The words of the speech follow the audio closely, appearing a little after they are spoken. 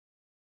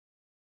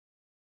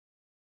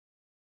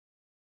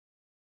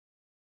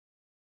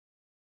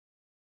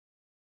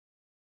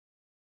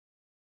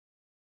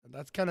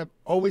That's kind of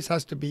always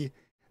has to be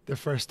the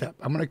first step.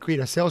 I'm going to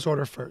create a sales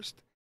order first.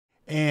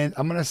 And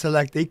I'm going to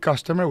select a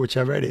customer,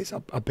 whichever it is.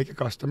 I'll pick a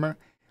customer.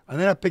 And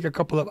then I'll pick a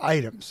couple of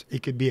items.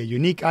 It could be a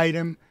unique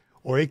item,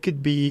 or it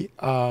could be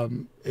a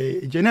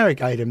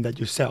generic item that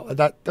you sell.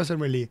 That doesn't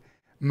really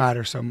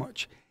matter so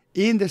much.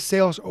 In the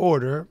sales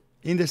order,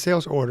 in this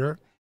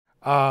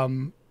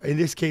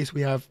case,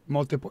 we have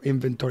multiple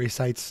inventory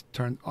sites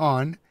turned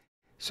on.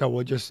 So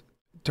we'll just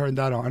turn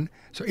that on.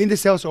 So in the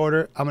sales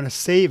order, I'm going to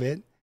save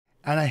it.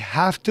 And I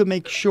have to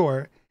make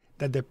sure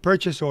that the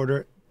purchase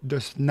order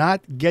does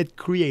not get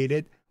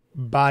created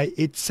by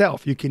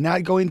itself. You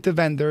cannot go into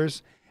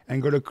vendors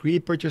and go to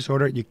create purchase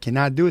order. You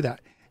cannot do that.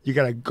 You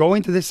got to go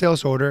into the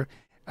sales order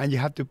and you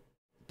have to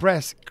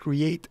press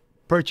create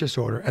purchase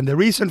order. And the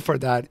reason for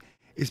that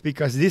is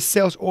because this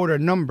sales order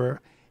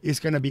number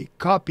is going to be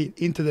copied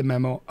into the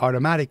memo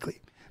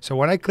automatically. So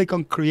when I click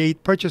on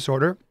create purchase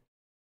order,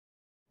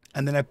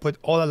 and then I put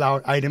all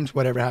allowed items,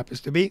 whatever it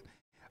happens to be,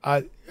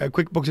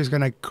 QuickBooks is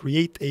going to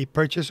create a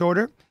purchase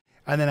order,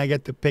 and then I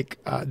get to pick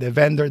the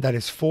vendor that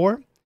is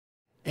for.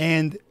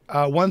 And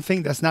one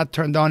thing that's not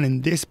turned on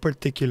in this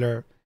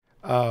particular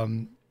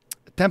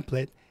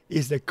template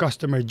is the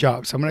customer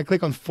job. So I'm going to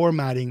click on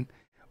formatting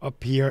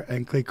up here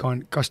and click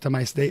on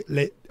customize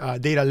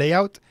data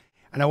layout.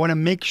 And I want to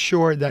make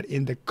sure that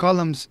in the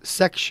columns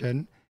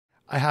section,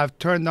 I have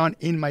turned on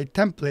in my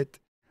template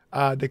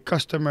the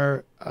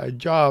customer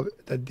job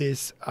that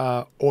this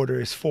order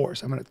is for.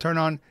 So I'm going to turn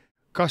on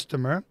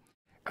customer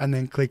and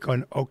then click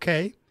on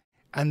OK.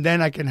 And then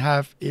I can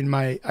have in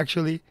my,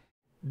 actually,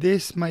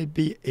 this might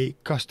be a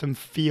custom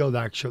field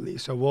actually.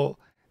 So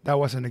that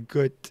wasn't a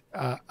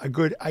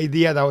good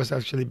idea. That was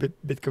actually a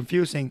bit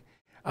confusing.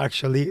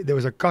 Actually, there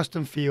was a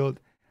custom field,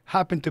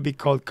 happened to be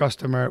called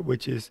customer,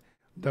 which is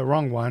the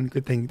wrong one.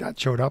 Good thing that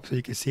showed up so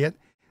you can see it.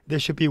 There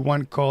should be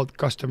one called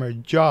customer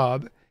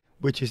job,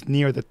 which is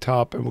near the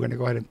top. And we're going to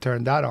go ahead and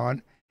turn that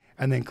on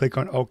and then click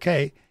on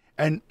OK.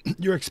 And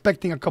you're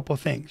expecting a couple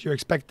things. You're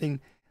expecting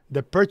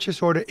the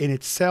purchase order in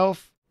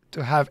itself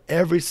to have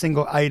every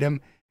single item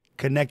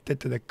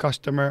connected to the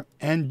customer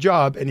and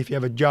job. And if you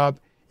have a job,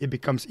 it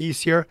becomes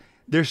easier.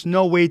 There's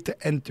no way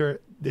to enter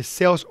the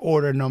sales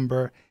order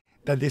number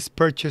that this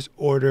purchase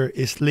order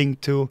is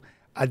linked to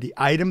at the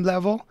item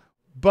level,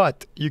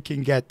 but you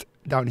can get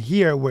down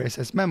here where it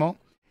says memo,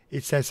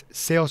 it says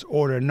sales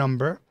order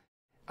number,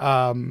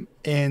 and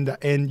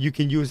you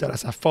can use that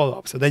as a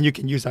follow-up. So then you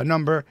can use that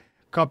number,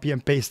 copy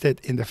and paste it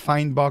in the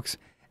find box,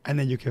 and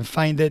then you can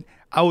find it.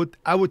 I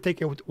would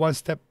take it one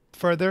step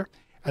further,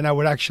 and I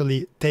would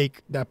actually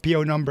take the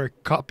PO number,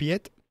 copy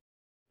it.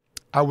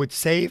 I would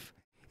save,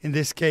 in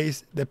this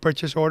case, the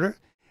purchase order.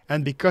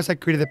 And because I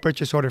created the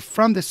purchase order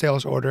from the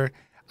sales order,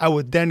 I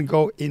would then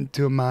go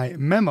into my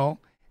memo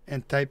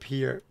and type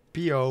here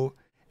PO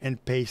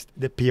and paste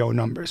the PO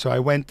number. So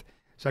I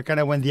kind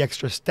of went the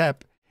extra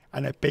step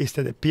and I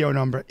pasted the PO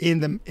number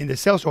in the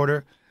sales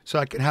order so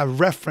I can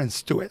have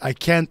reference to it. I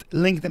can't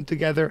link them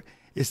together.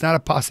 It's not a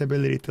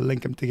possibility to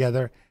link them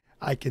together.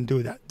 I can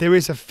do that. There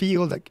is a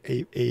field, like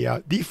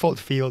a default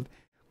field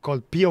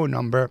called PO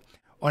number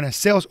on a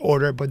sales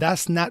order, but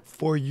that's not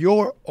for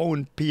your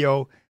own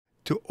PO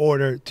to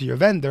order to your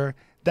vendor.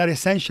 That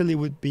essentially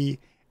would be,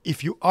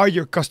 if you are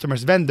your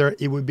customer's vendor,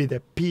 it would be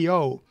the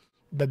PO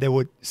that they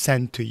would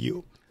send to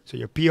you. So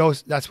your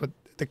POs, that's what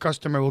the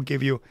customer will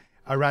give you,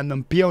 a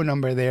random PO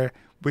number there,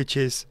 which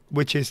is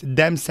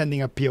them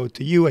sending a PO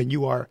to you and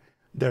you are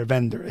their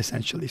vendor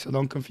essentially. So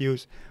don't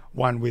confuse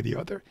one with the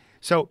other.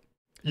 So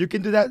you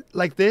can do that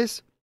like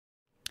this.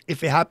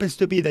 If it happens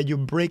to be that you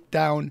break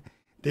down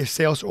the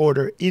sales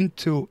order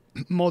into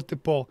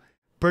multiple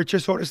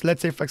purchase orders,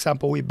 let's say, for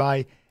example, we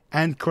buy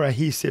Anchor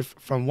adhesive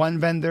from one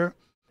vendor,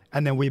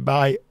 and then we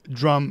buy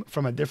drum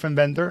from a different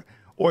vendor.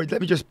 Or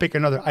let me just pick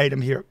another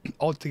item here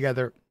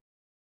altogether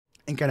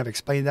and kind of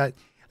explain that.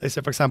 Let's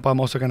say, for example, I'm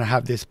also going to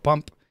have this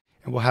pump,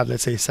 and we'll have,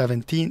 let's say,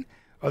 17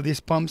 of these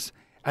pumps.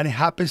 And it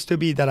happens to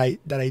be that I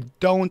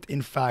don't,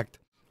 in fact,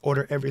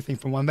 order everything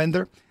from one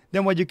vendor.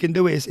 Then what you can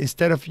do is,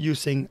 instead of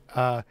using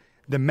the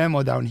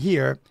memo down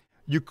here,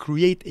 you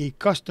create a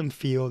custom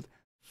field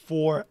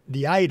for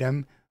the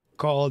item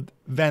called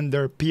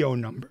vendor PO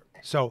number.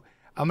 So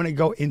I'm going to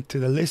go into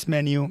the list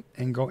menu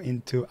and go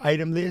into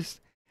item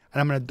list. And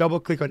I'm going to double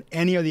click on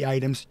any of the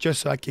items just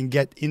so I can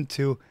get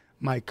into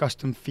my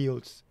custom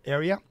fields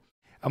area.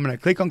 I'm going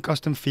to click on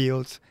custom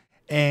fields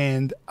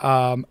and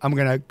I'm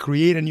going to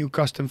create a new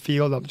custom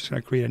field. I'm just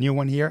going to create a new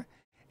one here.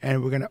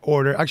 And we're going to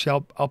order,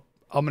 actually,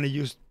 I'm going to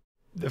use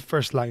the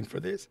first line for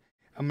this.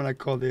 I'm going to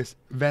call this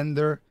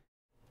vendor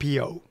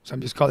PO. So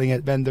I'm just calling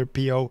it vendor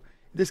PO.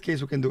 In this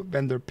case, we can do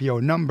vendor PO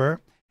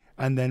number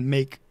and then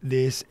make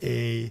this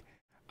the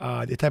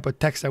type of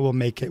text that we'll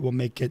make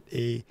it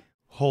a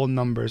whole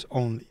numbers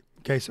only.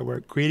 Okay, so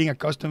we're creating a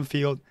custom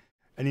field,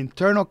 an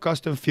internal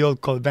custom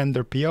field called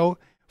vendor PO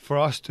for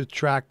us to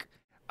track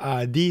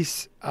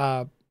these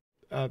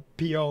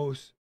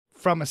POs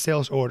from a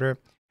sales order.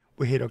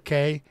 We hit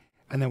OK,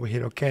 and then we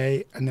hit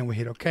OK, and then we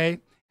hit OK.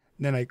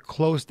 Then I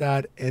close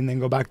that and then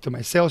go back to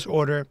my sales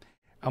order.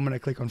 I'm going to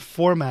click on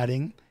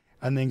formatting,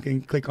 and then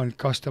can click on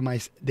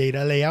customize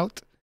data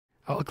layout.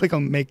 I'll click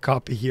on make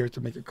copy here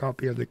to make a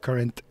copy of the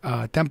current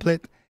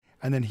template.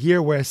 And then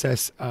here where it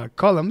says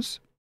columns,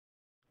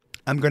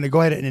 I'm going to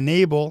go ahead and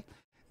enable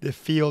the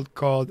field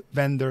called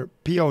vendor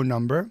PO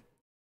number.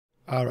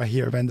 Right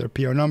here, vendor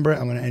PO number.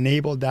 I'm going to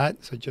enable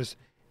that. So just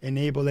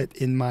enable it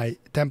in my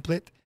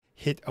template.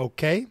 Hit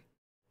OK.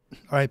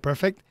 All right,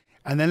 perfect.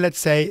 And then let's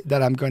say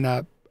that I'm going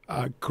to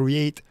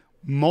create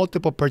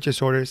multiple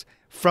purchase orders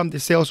from the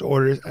sales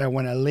orders. I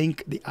want to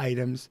link the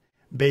items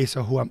based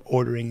on who I'm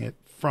ordering it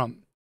from.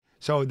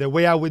 So the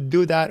way I would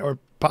do that, or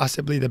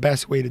possibly the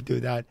best way to do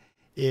that,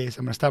 is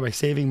I'm going to start by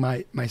saving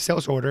my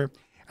sales order.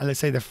 And let's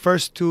say the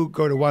first two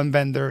go to one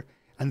vendor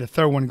and the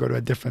third one go to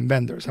a different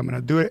vendor. So I'm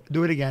going to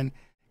do it again.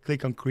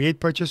 Click on create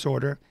purchase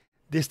order.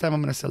 This time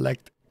I'm going to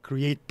select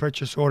create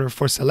purchase order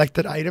for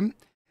selected item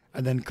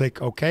and then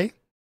click OK.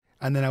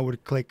 And then I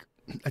would click,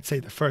 let's say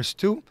the first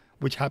two,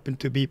 which happen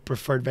to be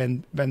preferred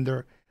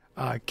vendor,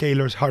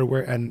 Kaler's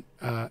hardware and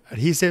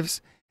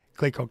adhesives.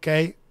 Click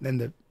OK.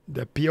 Then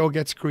the PO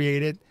gets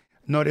created.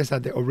 Notice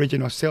that the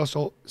original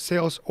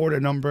sales order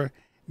number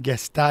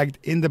gets tagged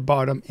in the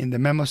bottom in the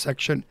memo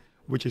section,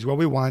 which is what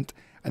we want.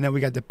 And then we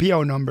got the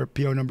PO number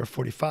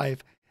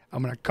 45.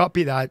 I'm going to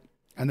copy that,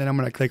 and then I'm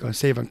going to click on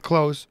save and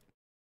close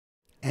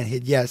and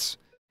hit yes.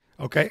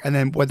 Okay. And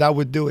then what that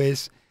would do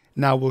is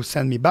now will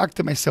send me back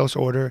to my sales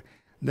order.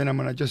 Then I'm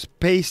going to just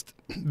paste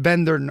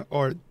vendor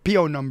or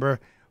PO number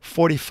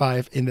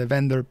 45 in the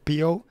vendor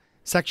PO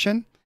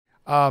section.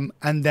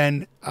 And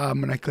then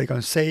I'm going to click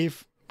on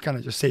save, kind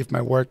of just save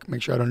my work,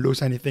 make sure I don't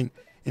lose anything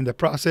in the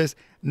process.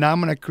 Now I'm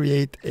going to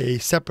create a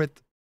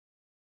separate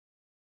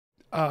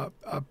a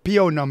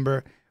PO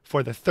number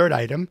for the third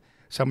item.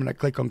 So I'm going to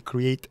click on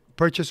create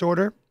purchase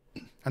order,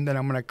 and then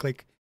I'm going to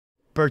click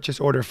purchase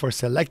order for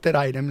selected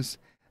items,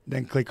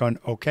 then click on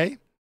OK.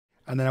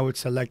 And then I would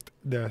select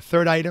the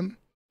third item.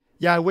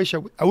 Yeah, I wish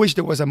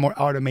there was a more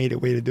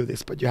automated way to do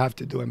this, but you have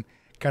to do them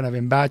kind of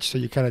in batch. So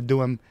you kind of do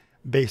them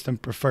based on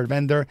preferred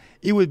vendor.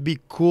 It would be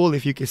cool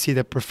if you could see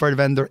the preferred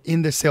vendor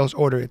in the sales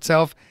order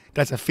itself.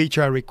 That's a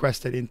feature I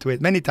requested into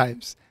it many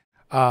times,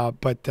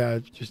 but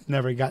just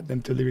never got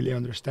them to really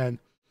understand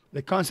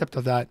the concept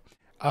of that.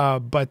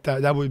 But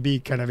that would be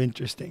kind of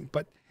interesting.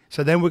 But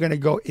so then we're going to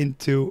go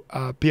into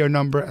PO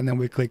number, and then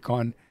we click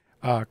on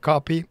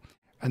copy,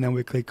 and then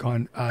we click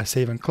on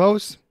save and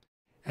close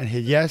and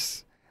hit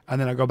yes. And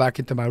then I go back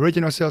into my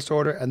original sales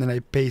order, and then I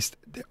paste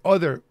the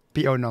other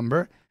PO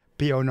number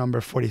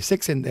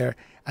 46 in there.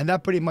 And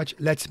that pretty much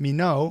lets me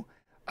know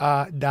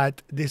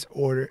that this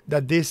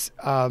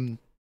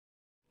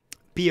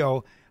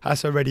PO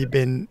has already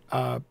been,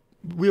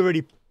 we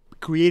already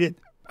created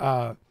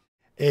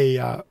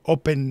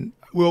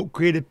we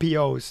created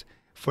POs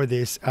for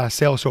this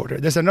sales order.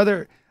 There's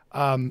another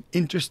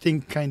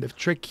interesting kind of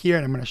trick here,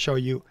 and I'm going to show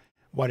you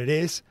what it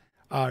is.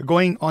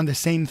 Going on the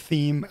same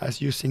theme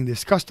as using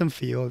this custom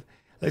field.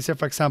 Let's say,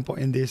 for example,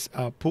 in this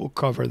pool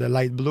cover, the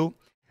light blue,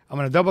 I'm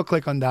going to double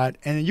click on that,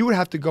 and you would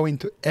have to go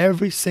into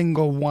every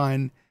single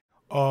one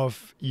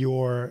of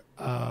your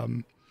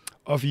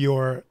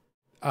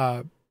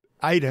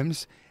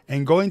items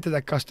and go into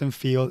that custom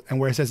field, and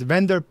where it says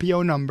vendor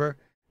PO number,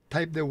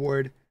 type the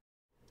word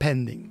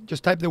pending.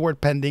 Just type the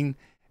word pending,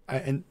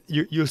 and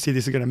you'll see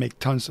this is going to make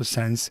tons of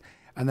sense.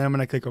 And then I'm going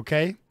to click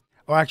OK.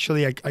 Or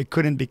actually, I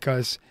couldn't,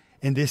 because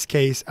in this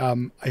case,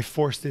 I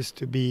forced this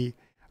to be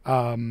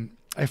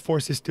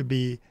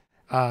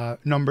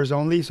numbers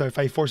only. So if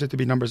I force it to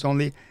be numbers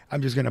only,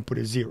 I'm just going to put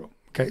a 0.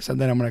 Okay, so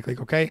then I'm going to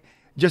click OK,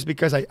 just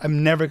because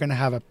I'm never going to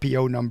have a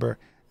PO number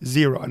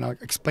 0. And I'll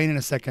explain in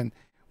a second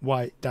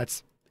why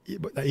that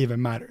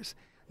even matters.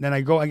 Then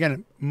I go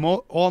again,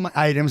 all my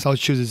items, I'll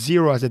choose a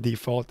 0 as a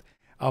default.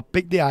 I'll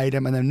pick the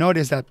item, and then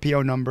notice that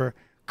PO number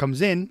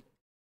comes in,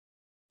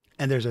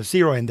 and there's a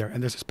 0 in there,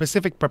 and there's a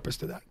specific purpose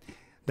to that.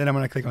 Then I'm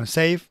going to click on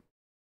save,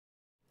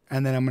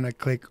 and then I'm going to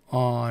click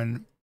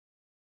on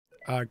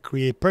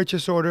create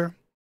purchase order,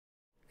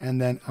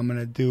 and then I'm going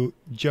to do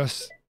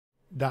just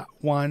that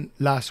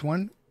last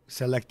one,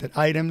 selected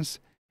items,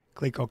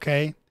 click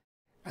OK,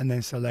 and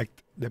then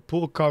select the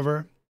pool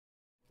cover,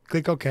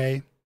 click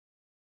OK,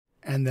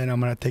 and then I'm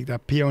going to take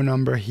that PO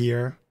number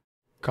here,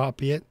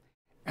 copy it,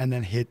 and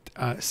then hit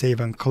save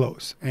and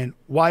close. And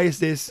why is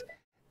this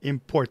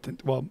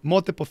important? Well,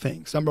 multiple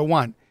things. Number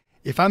one,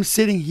 if I'm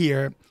sitting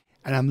here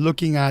and I'm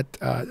looking at,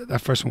 that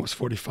first one was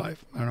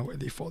 45. I don't know where it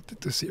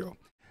defaulted to 0.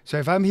 So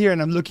if I'm here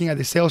and I'm looking at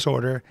the sales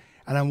order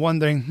and I'm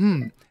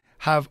wondering,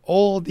 have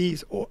all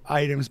these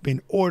items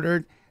been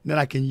ordered? Then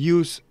I can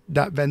use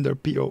that vendor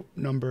PO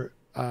number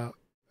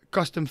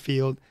custom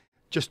field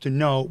just to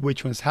know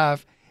which ones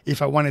have.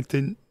 If I wanted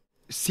to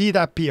see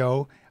that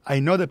PO, I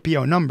know the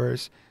PO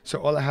numbers, so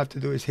all I have to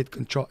do is hit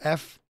Control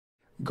F,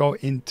 go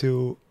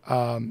into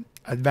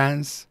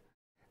Advanced,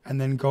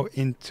 and then go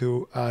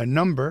into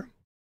Number,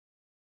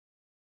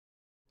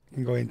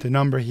 and go into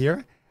Number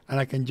here, and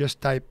I can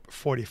just type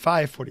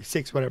 45,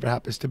 46, whatever it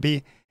happens to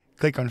be,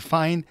 click on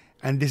Find,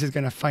 and this is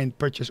going to find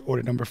purchase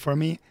order number for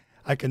me.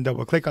 I can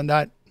double click on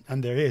that,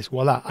 And there it is.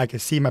 Voila, I can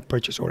see my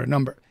purchase order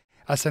number.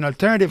 As an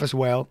alternative as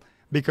well,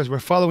 because we're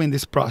following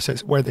this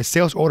process where the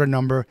sales order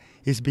number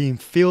is being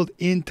filled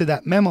into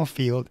that memo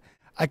field,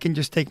 I can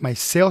just take my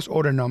sales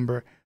order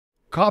number,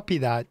 copy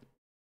that,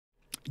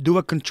 do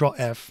a Control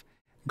F,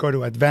 go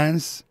to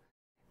Advanced,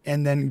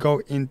 and then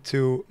go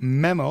into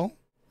Memo,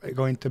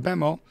 go into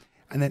Memo,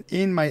 and then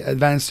in my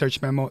Advanced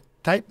Search Memo,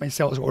 type my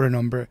sales order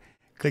number,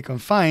 click on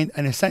Find,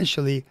 and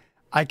essentially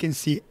I can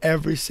see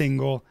every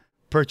single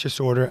purchase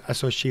order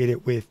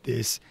associated with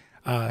this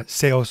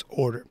sales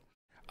order.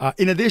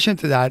 In addition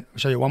to that, I'll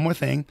show you one more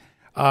thing.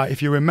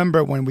 If you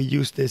remember when we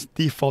used this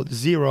default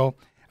 0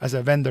 as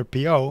a vendor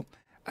PO,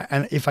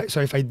 and if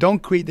I don't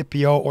create the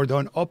PO or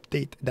don't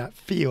update that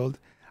field,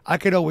 I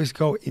could always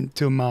go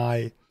into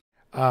my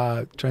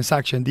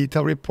transaction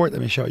detail report.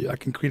 Let me show you. I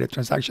can create a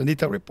transaction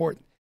detail report,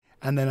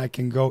 and then I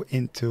can go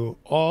into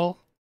All,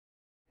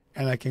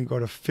 and I can go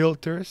to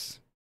Filters,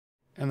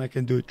 and I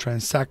can do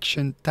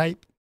transaction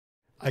type.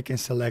 I can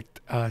select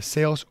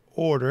sales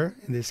order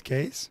in this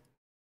case,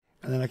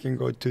 and then I can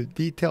go to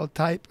detail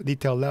type,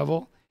 detail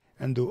level,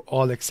 and do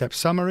all except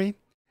summary.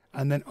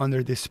 And then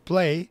under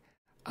display,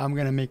 I'm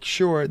going to make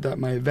sure that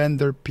my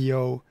vendor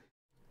PO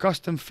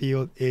custom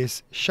field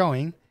is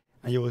showing,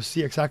 and you will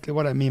see exactly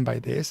what I mean by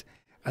this.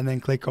 And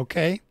then click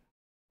OK.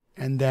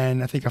 And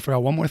then I think I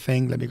forgot one more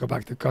thing. Let me go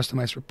back to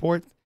customize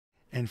report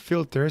and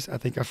filters. I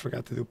think I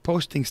forgot to do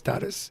posting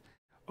status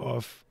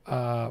of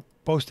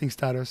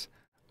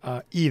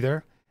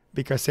either,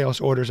 because sales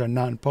orders are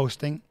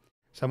non-posting.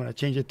 So I'm going to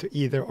change it to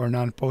either or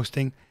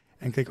non-posting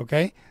and click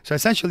OK. So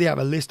essentially I have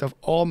a list of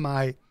all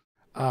my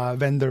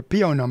vendor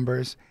PO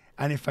numbers.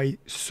 And if I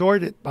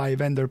sort it by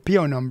vendor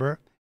PO number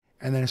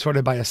and then sort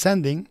it by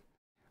ascending,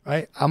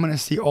 right, I'm going to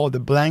see all the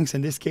blanks.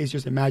 In this case,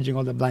 just imagine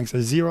all the blanks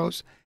as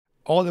zeros.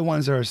 All the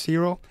ones that are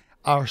 0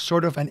 are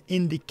sort of an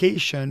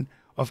indication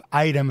of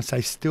items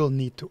I still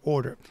need to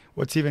order.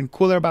 What's even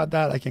cooler about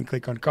that, I can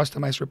click on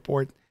Customize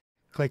Report,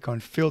 click on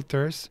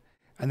Filters,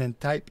 and then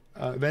type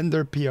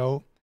vendor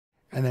PO,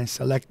 and then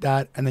select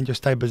that, and then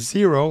just type a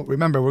 0.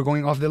 Remember, we're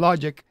going off the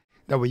logic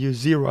that we use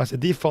 0 as a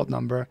default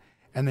number,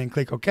 and then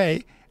click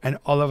OK. And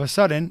all of a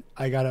sudden,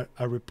 I got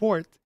a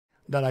report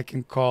that I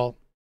can call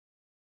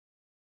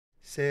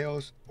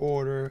sales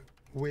order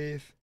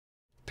with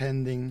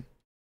pending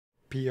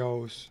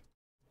POs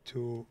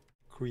to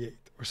create,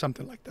 or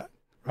something like that,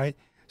 right?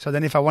 So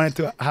then if I wanted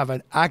to have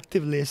an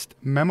active list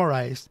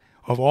memorized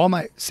of all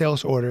my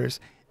sales orders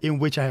in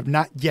which I have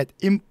not yet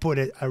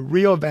inputted a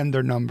real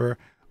vendor number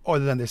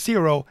other than the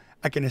 0,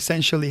 I can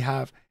essentially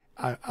have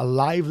a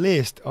live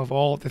list of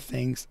all the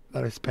things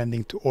that are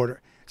pending to order.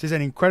 This is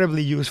an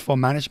incredibly useful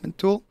management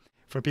tool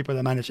for people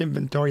that manage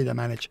inventory, that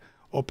manage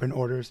open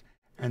orders,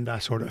 and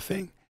that sort of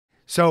thing.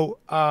 So,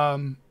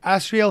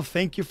 Asriel,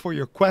 thank you for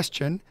your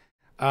question.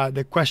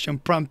 The question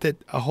prompted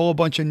a whole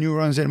bunch of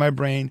neurons in my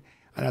brain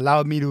and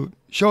allowed me to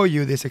show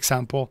you this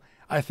example.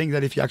 I think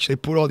that if you actually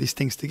put all these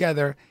things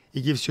together,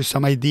 it gives you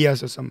some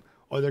ideas or some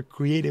other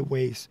creative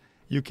ways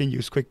you can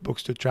use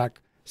QuickBooks to track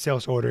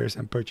sales orders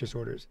and purchase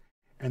orders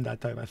and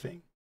that type of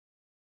thing.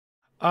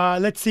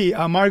 Let's see.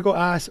 Margot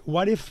asks,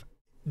 what if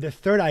the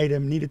third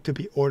item needed to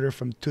be ordered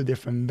from 2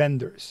 different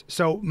vendors?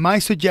 So my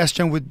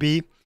suggestion would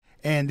be,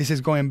 and this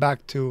is going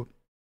back to,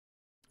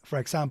 for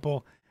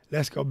example,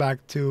 let's go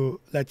back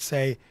to, let's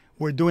say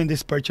we're doing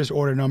this purchase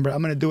order number.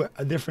 I'm going to do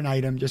a different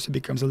item just so it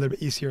becomes a little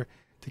bit easier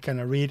to kind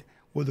of read.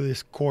 We'll do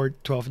this cord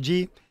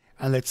 12G,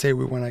 and let's say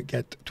we want to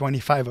get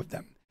 25 of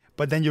them.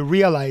 But then you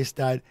realize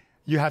that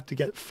you have to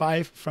get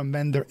 5 from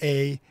vendor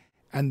A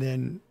and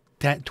then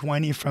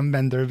 20 from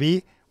vendor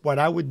B. What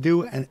I would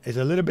do, and it's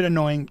a little bit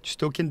annoying,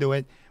 still can do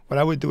it. What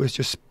I would do is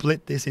just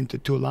split this into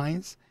 2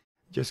 lines.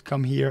 Just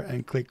come here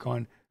and click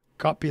on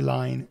copy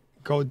line,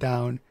 go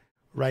down,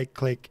 right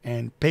click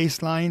and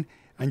paste line,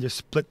 and just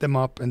split them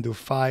up and do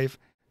 5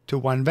 to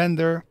one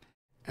vendor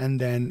and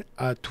then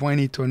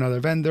 20 to another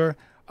vendor.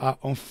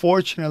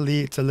 Unfortunately,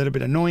 it's a little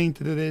bit annoying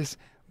to do this,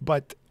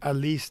 but at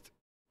least,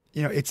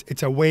 you know,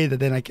 it's a way that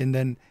then I can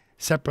then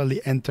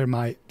separately enter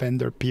my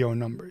vendor PO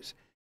numbers.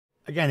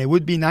 Again, it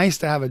would be nice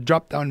to have a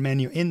drop-down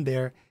menu in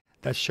there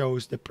that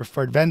shows the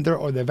preferred vendor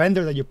or the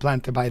vendor that you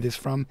plan to buy this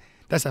from.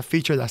 That's a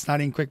feature that's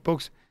not in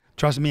QuickBooks.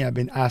 Trust me, I've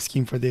been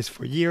asking for this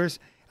for years.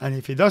 And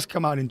if it does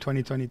come out in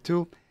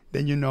 2022,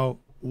 then you know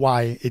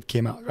why it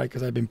came out, right?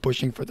 Because I've been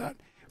pushing for that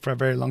for a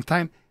very long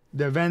time.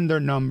 The vendor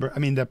number,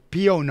 the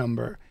PO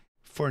number,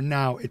 for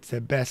now, it's the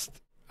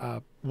best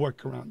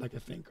workaround I can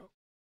think of.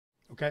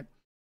 Okay?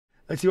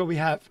 Let's see what we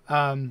have.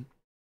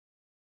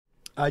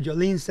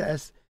 Jolene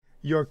says,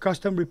 your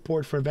custom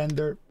report for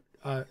vendor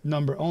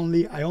number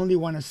only. I only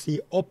want to see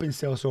open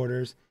sales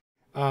orders.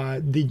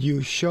 Did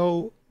you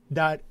show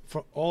that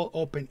for all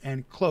open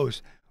and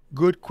closed?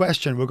 Good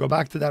question. We'll go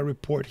back to that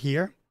report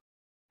here.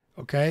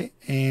 Okay.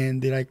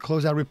 And did I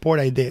close that report?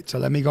 I did. So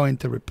let me go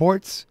into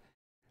reports,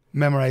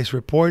 memorize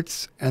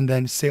reports, and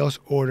then sales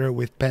order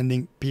with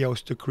pending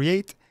POs to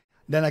create.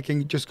 Then I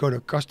can just go to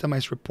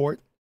customize report,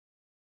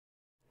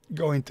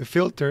 go into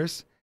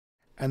filters,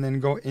 and then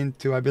go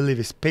into, I believe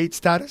it's paid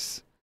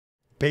status.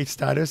 page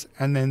status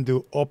and then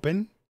do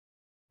open.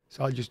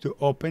 So I'll just do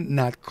open,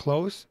 not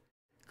close.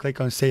 Click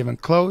on save and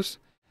close.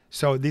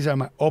 So these are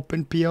my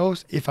open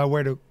POs. If I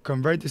were to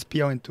convert this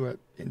PO into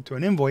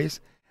an invoice,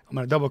 I'm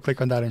going to double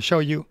click on that and show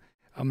you.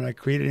 I'm going to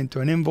create it into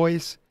an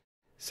invoice,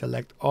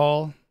 select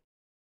all,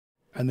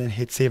 and then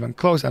hit save and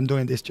close. I'm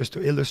doing this just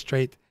to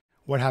illustrate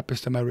what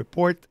happens to my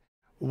report.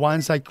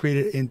 Once I create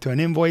it into an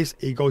invoice,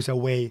 it goes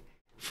away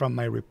from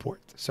my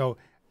report. So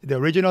the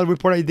original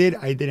report I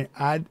didn't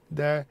add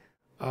the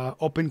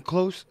open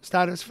close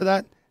status for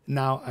that.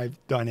 Now I've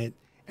done it,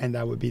 and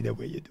that would be the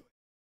way you do it.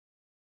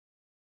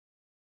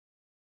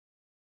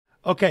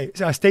 Okay,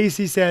 so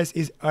Stacy says,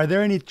 are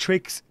there any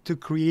tricks to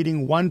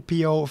creating one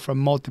PO from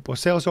multiple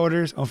sales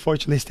orders?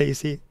 Unfortunately,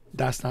 Stacy,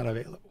 that's not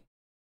available.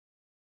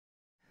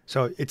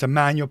 So it's a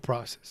manual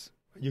process.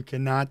 You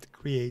cannot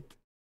create,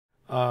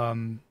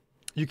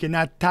 you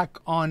cannot tack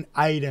on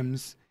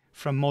items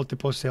from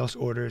multiple sales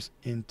orders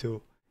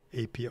into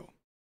a PO.